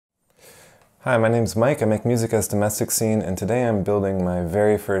Hi, my name's Mike. I make music as domestic scene, and today I'm building my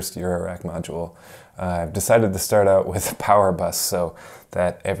very first Eurorack module. I've decided to start out with a power bus so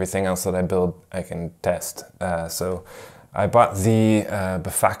that everything else that I build I can test. So I bought the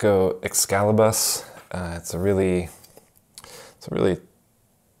Befaco Excalibus. It's a really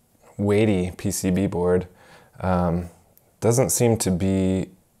weighty PCB board. Doesn't seem to be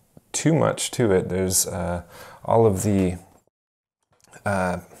too much to it. There's all of the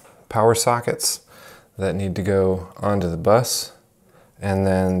power sockets that need to go onto the bus, and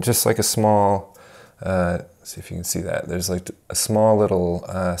then just like a small, see if you can see that, there's like a small little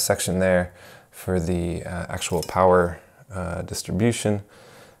section there for the actual power distribution.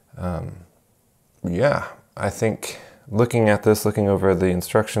 Yeah, I think looking at this, looking over the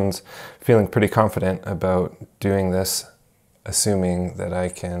instructions, feeling pretty confident about doing this, assuming that I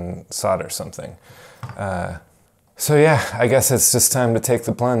can solder something. So yeah, I guess it's just time to take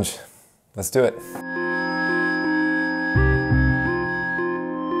the plunge. Let's do it.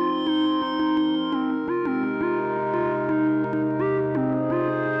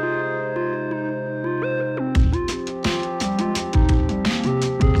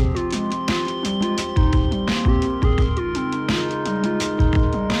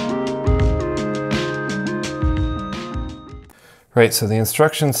 Right, so the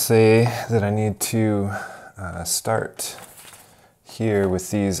instructions say that I need to start here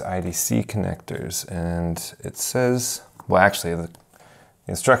with these IDC connectors, and it says, well actually the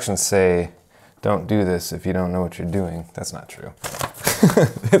instructions say don't do this if you don't know what you're doing. That's not true.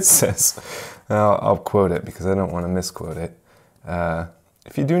 It says, I'll quote it because I don't want to misquote it.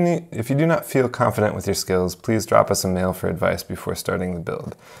 If you do not feel confident with your skills, please drop us a mail for advice before starting the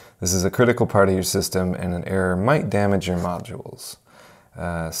build. This is a critical part of your system and an error might damage your modules.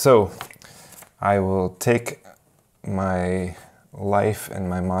 So I will take my life and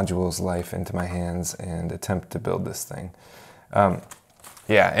my module's life into my hands and attempt to build this thing.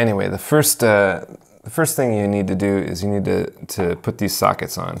 Yeah, anyway, the first thing you need to do is you need to put these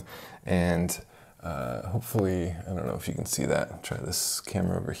sockets on, and hopefully, I don't know if you can see that. I'll try this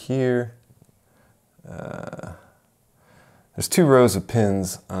camera over here. There's two rows of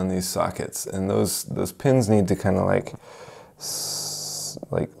pins on these sockets, and those pins need to kind of like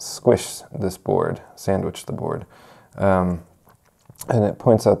squish this board, sandwich the board. And it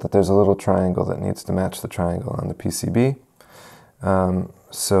points out that there's a little triangle that needs to match the triangle on the PCB.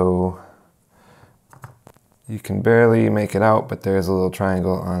 So you can barely make it out, but there's a little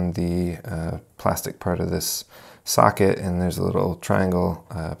triangle on the plastic part of this socket, and there's a little triangle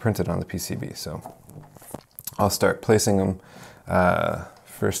printed on the PCB. So I'll start placing them.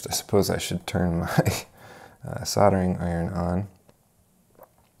 First, I suppose I should turn my soldering iron on.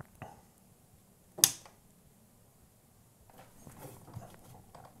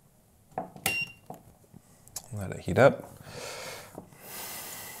 Let it heat up.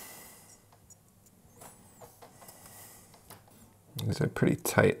 These are pretty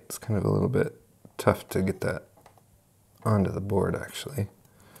tight. It's kind of a little bit tough to get that onto the board, actually.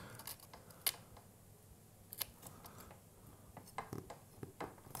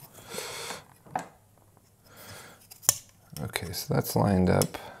 Okay, so that's lined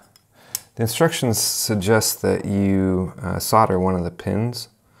up. The instructions suggest that you solder one of the pins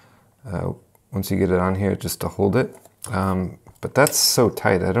once you get it on here, just to hold it. But that's so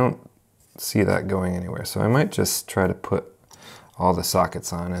tight, I don't see that going anywhere. So I might just try to put all the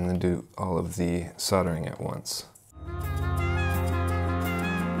sockets on and then do all of the soldering at once.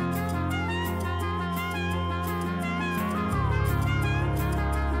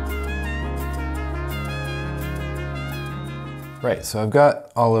 Right, so I've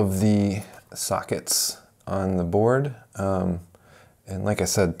got all of the sockets on the board. And like I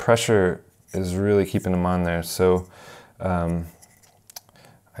said, pressure is really keeping them on there. So I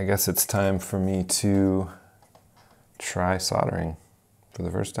guess it's time for me to try soldering for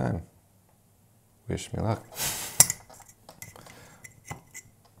the first time. Wish me luck.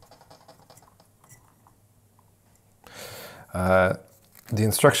 The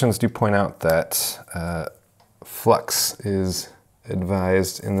instructions do point out that Flux is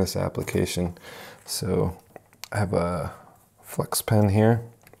advised in this application. So I have a Flux pen here.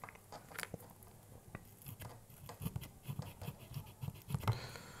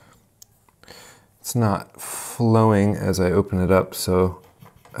 It's not flowing as I open it up, so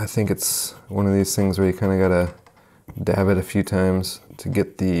I think it's one of these things where you kind of gotta dab it a few times to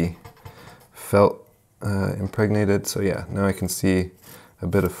get the felt impregnated. So yeah, now I can see a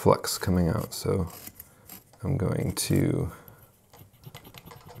bit of flux coming out. So I'm going to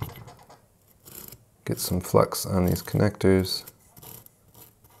get some flux on these connectors.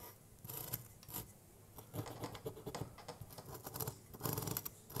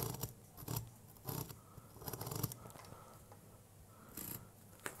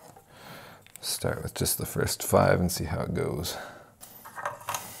 start with just the first 5 and see how it goes.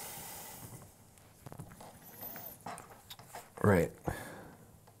 Right.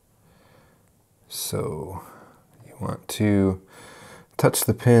 So you want to touch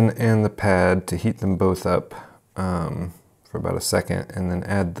the pin and the pad to heat them both up for about a second, and then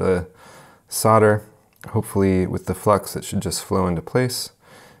add the solder. Hopefully with the flux it should just flow into place.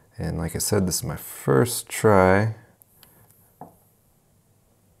 And like I said, this is my first try.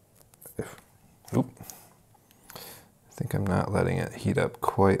 Oop. I think I'm not letting it heat up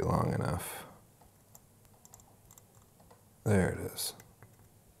quite long enough. There it is.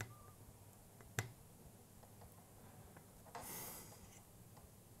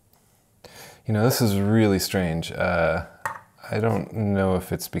 You know, this is really strange. I don't know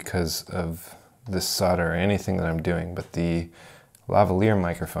if it's because of this solder or anything that I'm doing, but the lavalier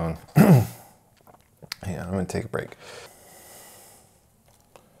microphone. Yeah, I'm gonna take a break.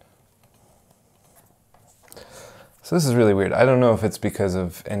 So this is really weird. I don't know if it's because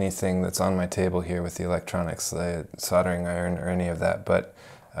of anything that's on my table here with the electronics, the soldering iron or any of that, but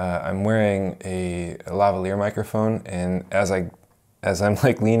I'm wearing a lavalier microphone, and as I'm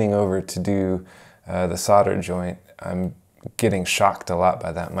like leaning over to do the solder joint, I'm getting shocked a lot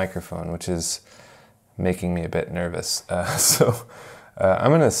by that microphone, which is making me a bit nervous. So I'm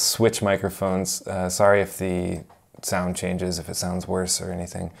gonna switch microphones. Sorry if the sound changes, if it sounds worse or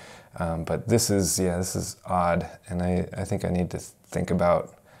anything. But this is odd, and I think I need to think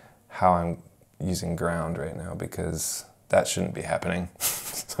about how I'm using ground right now, because that shouldn't be happening.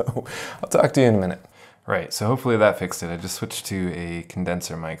 So I'll talk to you in a minute. Right, so hopefully that fixed it. I just switched to a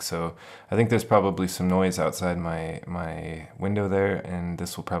condenser mic, so I think there's probably some noise outside my window there, and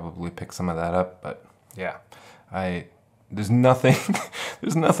this will probably pick some of that up, but yeah, there's nothing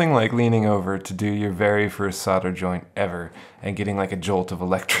there's nothing like leaning over to do your very first solder joint ever and getting like a jolt of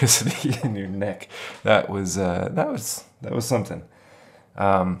electricity in your neck. That was something.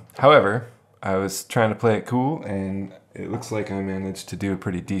 However, I was trying to play it cool, and it looks like I managed to do a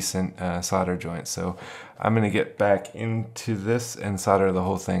pretty decent solder joint. So I'm gonna get back into this and solder the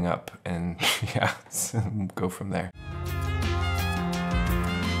whole thing up, and yeah, go from there.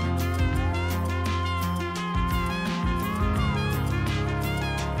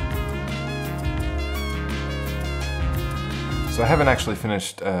 So I haven't actually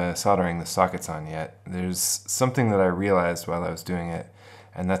finished soldering the sockets on yet. There's something that I realized while I was doing it,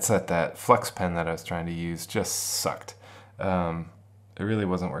 and that's that flux pen that I was trying to use just sucked. It really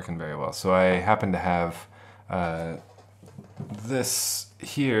wasn't working very well. So I happen to have this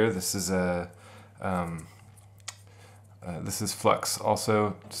here. This is Flux,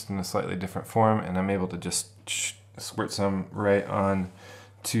 also just in a slightly different form, and I'm able to just squirt some right on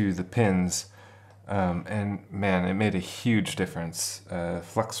to the pins. And man, it made a huge difference.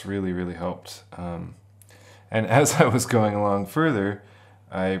 Flux really helped. And as I was going along further,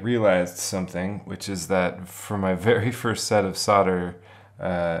 I realized something, which is that for my very first set of solder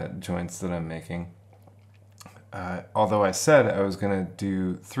joints that I'm making, although I said I was going to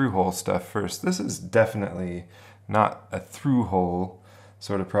do through-hole stuff first, this is definitely not a through-hole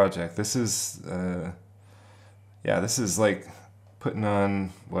sort of project. This is, yeah, this is like putting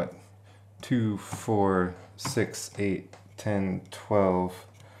on, what, 2, 4, 6, 8, 10, 12,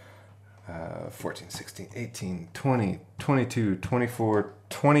 14, 16, 18, 20, 22, 24,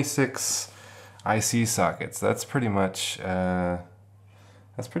 26 IC sockets. That's pretty much a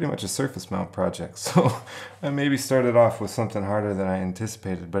surface mount project. So I maybe started off with something harder than I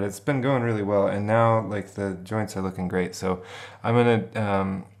anticipated, but it's been going really well, and now like the joints are looking great. So I'm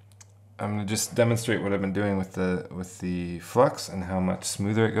gonna just demonstrate what I've been doing with the Flux and how much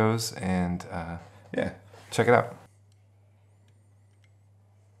smoother it goes, and yeah, check it out.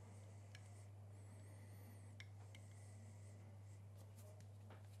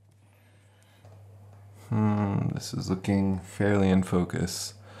 This is looking fairly in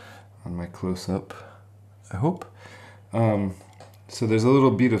focus on my close-up, I hope. So there's a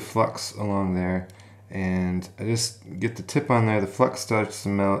little bead of flux along there, and I just get the tip on there, the flux starts to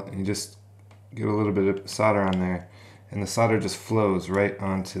melt, and you just get a little bit of solder on there, and the solder just flows right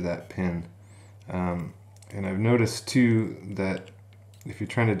onto that pin. And I've noticed too that if you're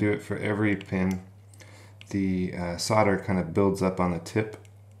trying to do it for every pin, the solder kind of builds up on the tip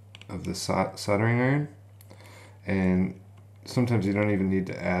of the soldering iron, and sometimes you don't even need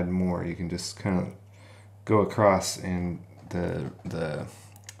to add more. You can just kind of go across, and the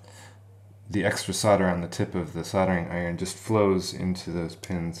extra solder on the tip of the soldering iron just flows into those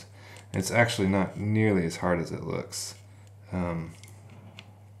pins. It's actually not nearly as hard as it looks. But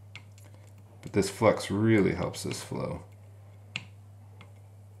this flux really helps this flow.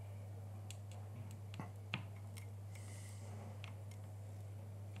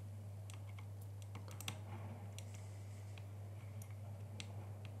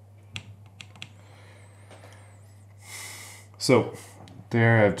 So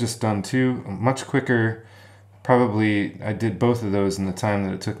there I've just done two, much quicker. Probably I did both of those in the time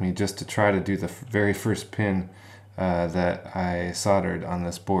that it took me just to try to do the very first pin that I soldered on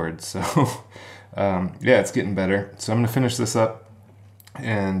this board. So yeah, it's getting better. So I'm going to finish this up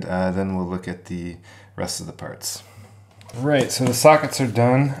and then we'll look at the rest of the parts. Right, so the sockets are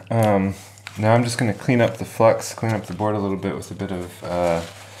done. Now I'm just going to clean up the flux, clean up the board a little bit with a bit of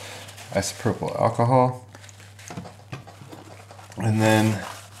isopropyl alcohol. And then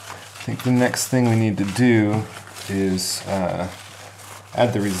I think the next thing we need to do is add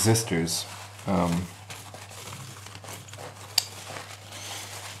the resistors.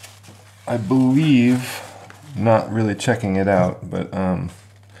 I believe, not really checking it out, but on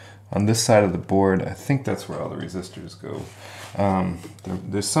this side of the board, I think that's where all the resistors go.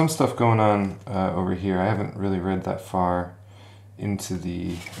 There's some stuff going on over here. I haven't really read that far into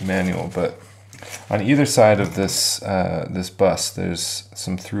the manual, but on either side of this this bus, there's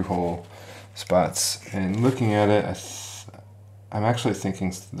some through-hole spots. And looking at it, I'm actually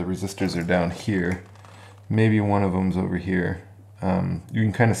thinking the resistors are down here. Maybe one of them's over here. You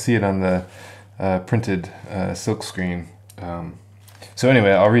can kind of see it on the printed silk screen. So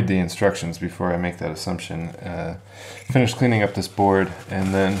anyway, I'll read the instructions before I make that assumption. Finish cleaning up this board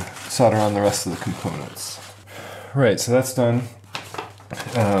and then solder on the rest of the components. Right, so that's done.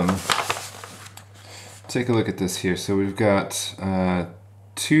 Take a look at this here. So we've got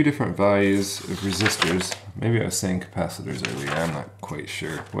two different values of resistors. Maybe I was saying capacitors earlier, I'm not quite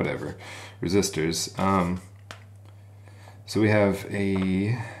sure, whatever. Resistors. So we have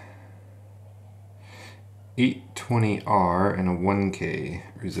a 820R and a 1K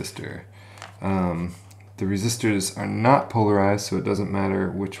resistor. The resistors are not polarized, so it doesn't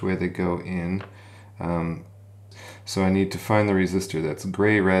matter which way they go in. So I need to find the resistor that's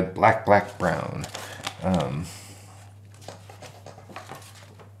gray, red, black, black, brown.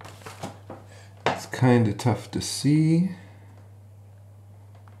 It's kind of tough to see.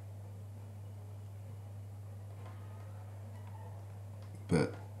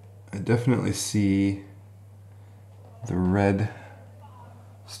 But I definitely see the red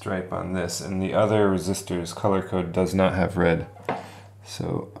stripe on this, and the other resistor's color code does not have red.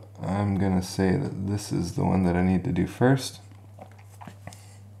 So I'm gonna say that this is the one that I need to do first.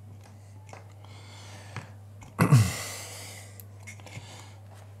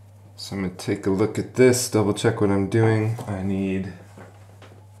 So I'm gonna take a look at this, double check what I'm doing. I need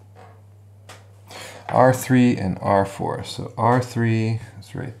R3 and R4. So R3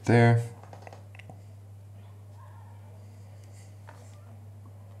 is right there.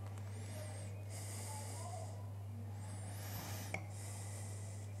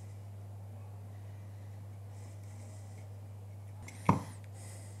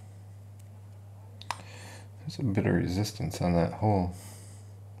 There's a bit of resistance on that hole.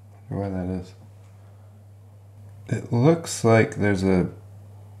 I wonder why that is. It looks like there's a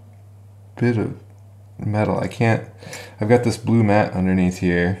bit of metal. I've got this blue mat underneath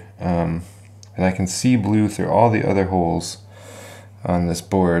here, and I can see blue through all the other holes on this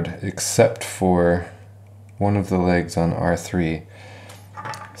board except for one of the legs on R3.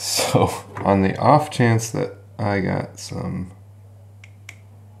 So on the off chance that I got some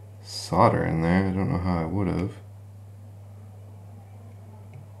solder in there, I don't know how I would have.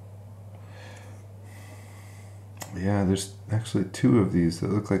 Yeah, there's actually two of these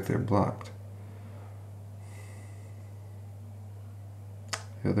that look like they're blocked.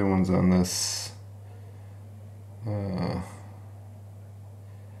 The other one's on this.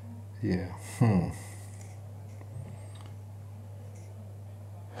 Yeah.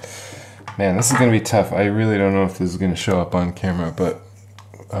 Man, this is going to be tough. I really don't know if this is going to show up on camera, but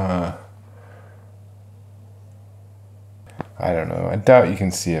I don't know. I doubt you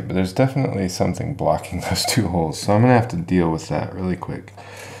can see it, but there's definitely something blocking those two holes. So I'm going to have to deal with that really quick.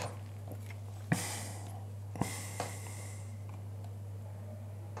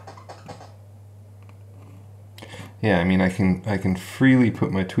 Yeah, I mean, I can freely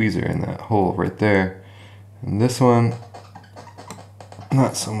put my tweezer in that hole right there. And this one,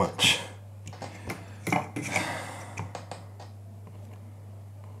 not so much.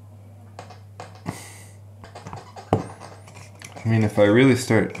 I mean, if I really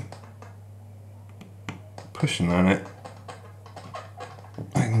start pushing on it,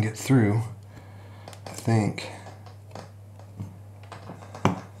 I can get through, I think.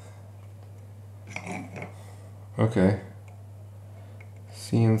 Okay.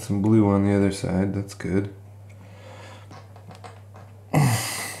 Seeing some blue on the other side, that's good.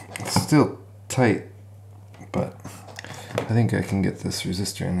 It's still tight, but I think I can get this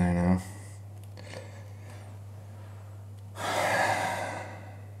resistor in there now.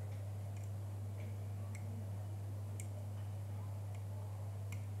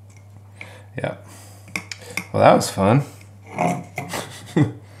 Yeah. Well, that was fun.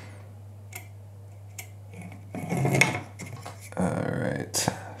 All right,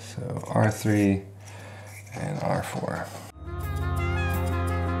 so R3 and R4.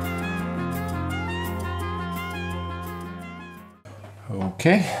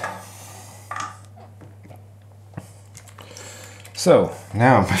 Okay. So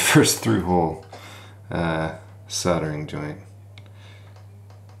now my first through-hole soldering joint.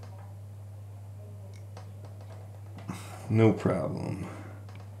 No problem.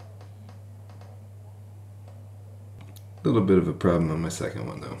 A little bit of a problem on my second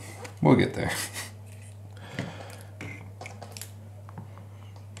one though. We'll get there.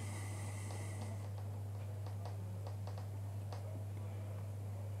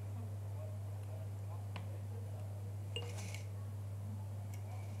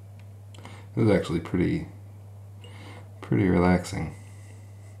 It was actually pretty relaxing.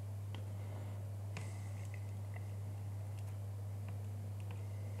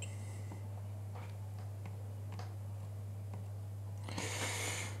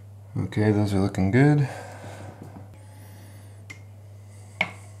 Okay, those are looking good.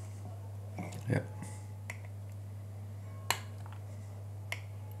 Yep.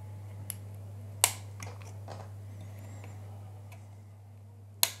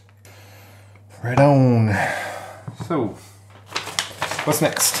 Right on. So, what's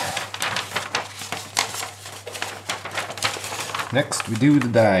next? Next, we do the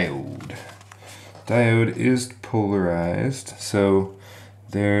diode. Diode is polarized, so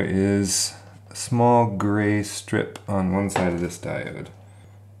there is a small gray strip on one side of this diode. It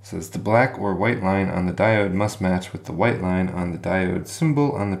says the black or white line on the diode must match with the white line on the diode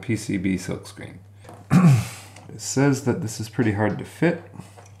symbol on the PCB silkscreen. It says that this is pretty hard to fit.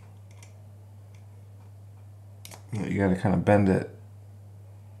 You gotta kind of bend it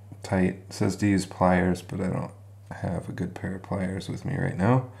tight. It says to use pliers, but I don't have a good pair of pliers with me right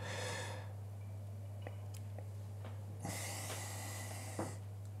now.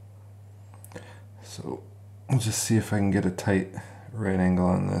 So I'll just see if I can get a tight right angle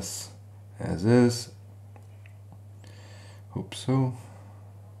on this as is. Hope so.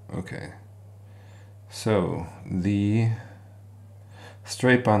 Okay. So the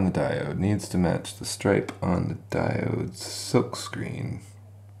stripe on the diode needs to match the stripe on the diode's silkscreen,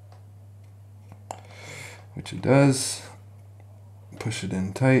 which it does. Push it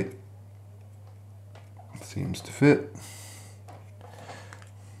in tight. Seems to fit.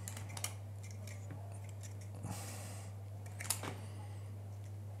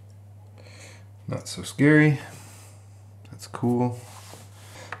 Not so scary. That's cool.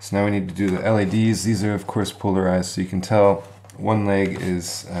 So now we need to do the LEDs. These are of course polarized, so you can tell one leg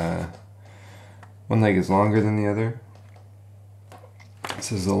is longer than the other. It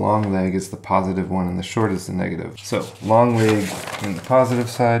says the long leg is the positive one and the short is the negative. So long leg in the positive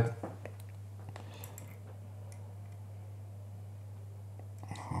side.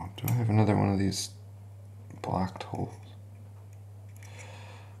 Oh, do I have another one of these blocked holes?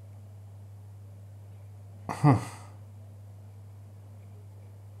 Huh.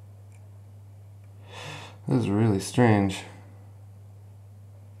 This is really strange.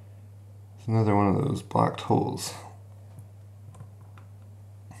 It's another one of those blocked holes.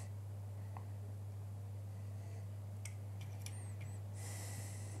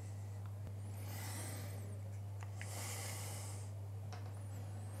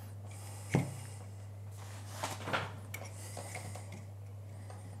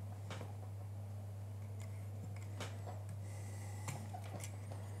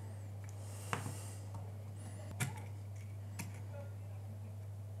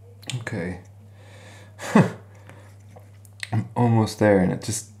 Okay. I'm almost there and it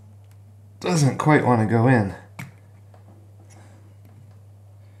just doesn't quite want to go in.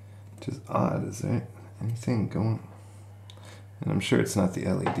 Which is odd. Is there anything going? And I'm sure it's not the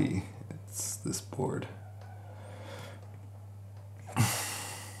LED. It's this board.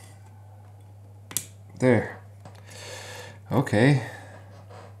 There. Okay.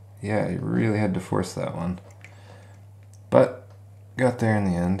 Yeah, I really had to force that one. But got there in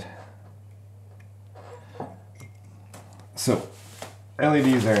the end. So,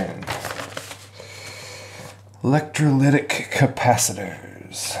 LEDs are in. Electrolytic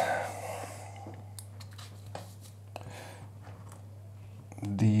capacitors.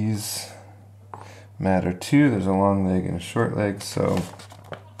 These matter too. There's a long leg and a short leg. So,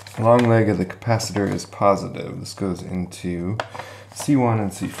 long leg of the capacitor is positive. This goes into C1 and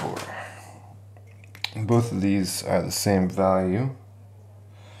C4. And both of these are the same value.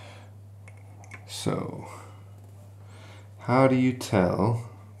 So, how do you tell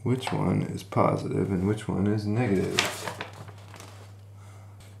which one is positive and which one is negative.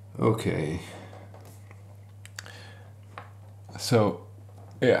 Okay. So,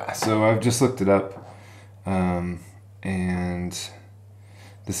 yeah, so I've just looked it up, and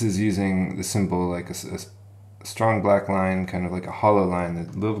this is using the symbol like a strong black line, kind of like a hollow line, a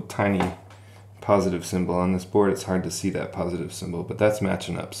little tiny positive symbol. On this board it's hard to see that positive symbol, but that's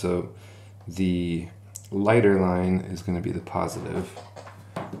matching up. So the lighter line is going to be the positive,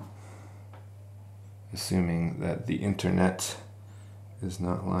 assuming that the internet is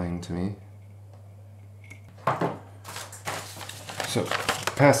not lying to me. So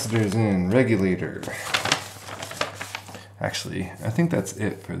capacitors in, regulator. Actually, I think that's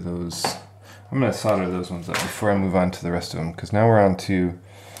it for those. I'm going to solder those ones up before I move on to the rest of them, because now we're on to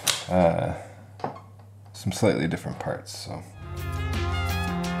some slightly different parts. So.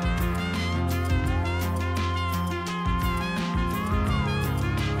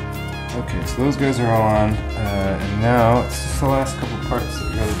 Okay, so those guys are all on, and now it's just the last couple parts that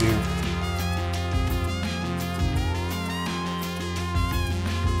we gotta do.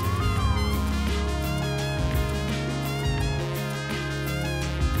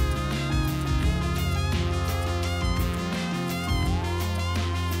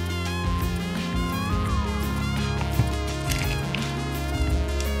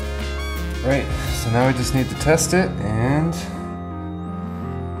 Right, so now we just need to test it and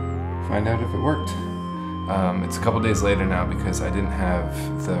find out if it worked. It's a couple days later now because I didn't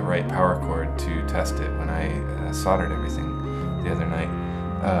have the right power cord to test it when I soldered everything the other night.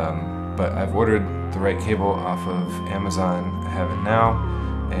 But I've ordered the right cable off of Amazon. I have it now,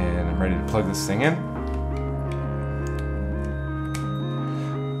 and I'm ready to plug this thing in.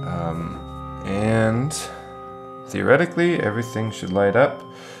 And theoretically, everything should light up.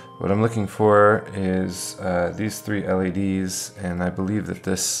 What I'm looking for is these 3 LEDs, and I believe that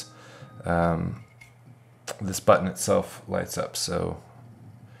this this button itself lights up. So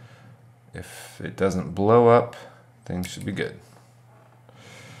if it doesn't blow up, things should be good.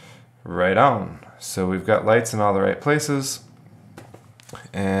 Right on. So we've got lights in all the right places,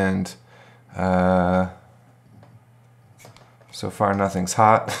 and so far nothing's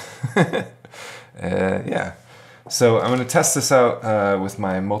hot. Yeah. So I'm going to test this out with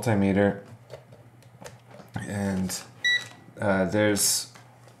my multimeter, and there's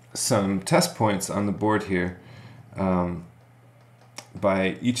some test points on the board here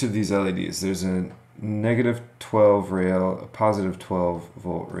by each of these LEDs. There's a negative 12 rail, a positive 12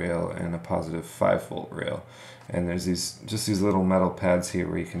 volt rail, and a positive 5 volt rail. And there's just these little metal pads here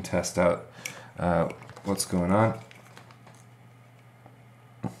where you can test out what's going on.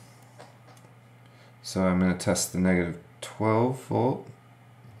 So I'm going to test the negative 12 volt,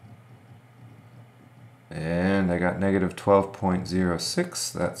 and I got negative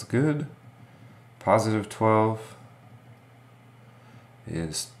 12.06, that's good. Positive 12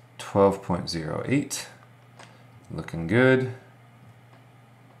 is 12.08, looking good.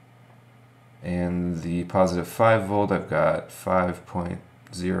 And the positive 5 volt, I've got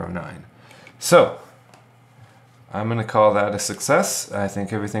 5.09. So I'm going to call that a success. I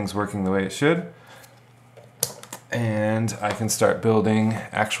think everything's working the way it should. And I can start building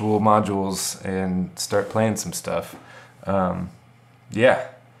actual modules and start playing some stuff. Yeah.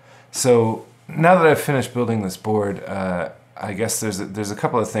 So now that I've finished building this board, I guess there's a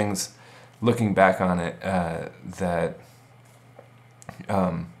couple of things looking back on it that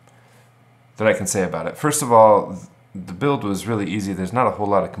I can say about it. First of all, the build was really easy. There's not a whole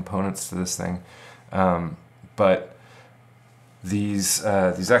lot of components to this thing, but these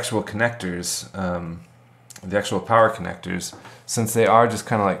actual connectors. The actual power connectors, since they are just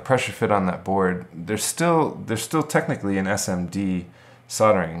kind of like pressure fit on that board, they're still technically an SMD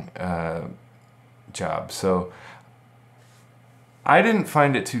soldering job. So I didn't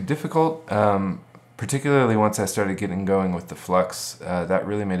find it too difficult, particularly once I started getting going with the Flux. That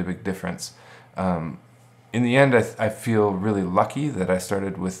really made a big difference. In the end, I feel really lucky that I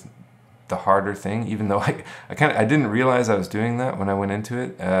started with the harder thing, even though I didn't realize I was doing that when I went into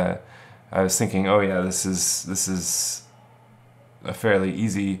it. I was thinking, oh yeah, this is a fairly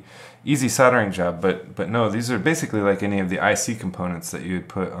easy soldering job, but no, these are basically like any of the IC components that you would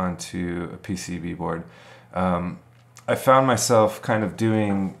put onto a PCB board. I found myself kind of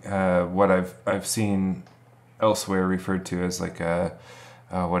doing what I've seen elsewhere referred to as like a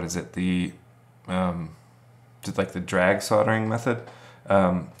what is it, the just like the drag soldering method,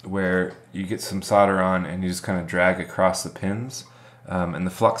 where you get some solder on and you just kind of drag across the pins. And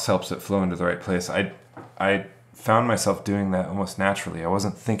the Flux helps it flow into the right place. I found myself doing that almost naturally. I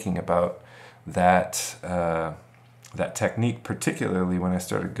wasn't thinking about that technique, particularly when I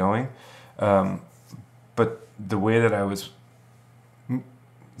started going. But the way that I was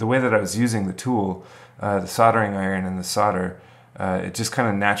using the tool, the soldering iron and the solder, it just kind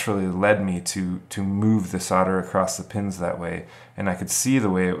of naturally led me to move the solder across the pins that way, and I could see the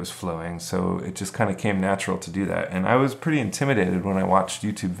way it was flowing, so it just kind of came natural to do that. And I was pretty intimidated when I watched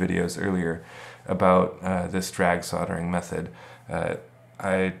YouTube videos earlier about this drag soldering method.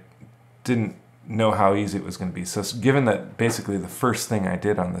 I didn't know how easy it was going to be. So given that basically the first thing I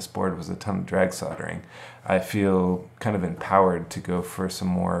did on this board was a ton of drag soldering, I feel kind of empowered to go for some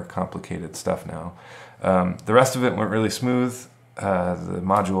more complicated stuff now. The rest of it went really smooth. The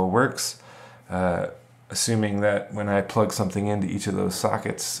module works, assuming that when I plug something into each of those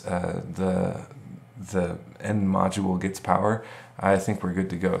sockets, the end module gets power. I think we're good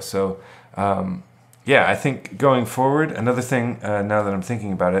to go. So yeah, I think going forward, another thing, now that I'm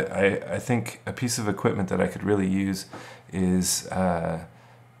thinking about it, I think a piece of equipment that I could really use is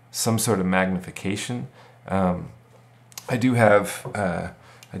some sort of magnification. I do have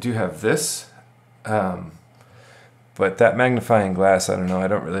this, but that magnifying glass, I don't know, I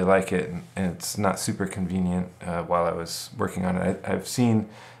don't really like it, and it's not super convenient while I was working on it. I've seen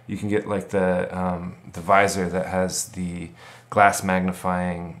you can get like the visor that has the glass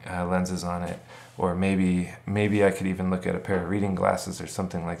magnifying lenses on it, or maybe I could even look at a pair of reading glasses or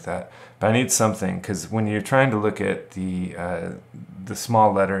something like that. But I need something, because when you're trying to look at the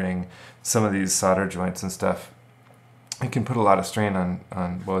small lettering, some of these solder joints and stuff, it can put a lot of strain on,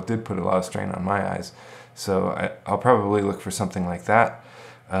 well, it did put a lot of strain on my eyes. So I'll probably look for something like that.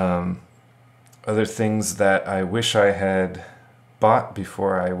 Other things that I wish I had bought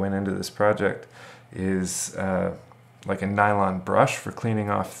before I went into this project is like a nylon brush for cleaning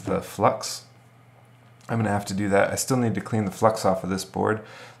off the flux. I'm going to have to do that. I still need to clean the flux off of this board.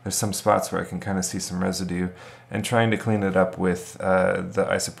 There's some spots where I can kind of see some residue, and trying to clean it up with the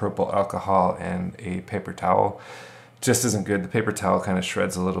isopropyl alcohol and a paper towel just isn't good. The paper towel kind of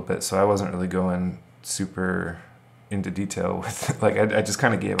shreds a little bit, so I wasn't really going super into detail with it. Like I just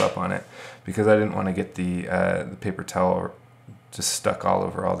kind of gave up on it because I didn't want to get the paper towel just stuck all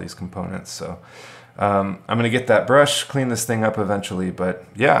over all these components. So I'm gonna get that brush, clean this thing up eventually. But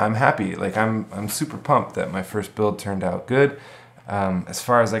yeah, I'm happy. Like I'm super pumped that my first build turned out good. As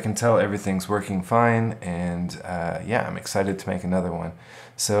far as I can tell, everything's working fine, and yeah, I'm excited to make another one.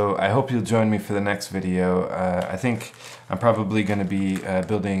 So I hope you'll join me for the next video. I think I'm probably going to be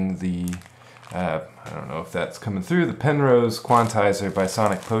building the I don't know if that's coming through, the Penrose Quantizer by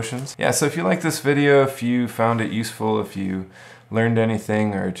Sonic Potions. Yeah, so if you like this video, if you found it useful, if you learned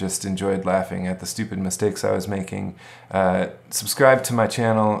anything, or just enjoyed laughing at the stupid mistakes I was making, subscribe to my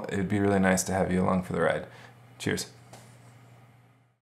channel. It'd be really nice to have you along for the ride. Cheers.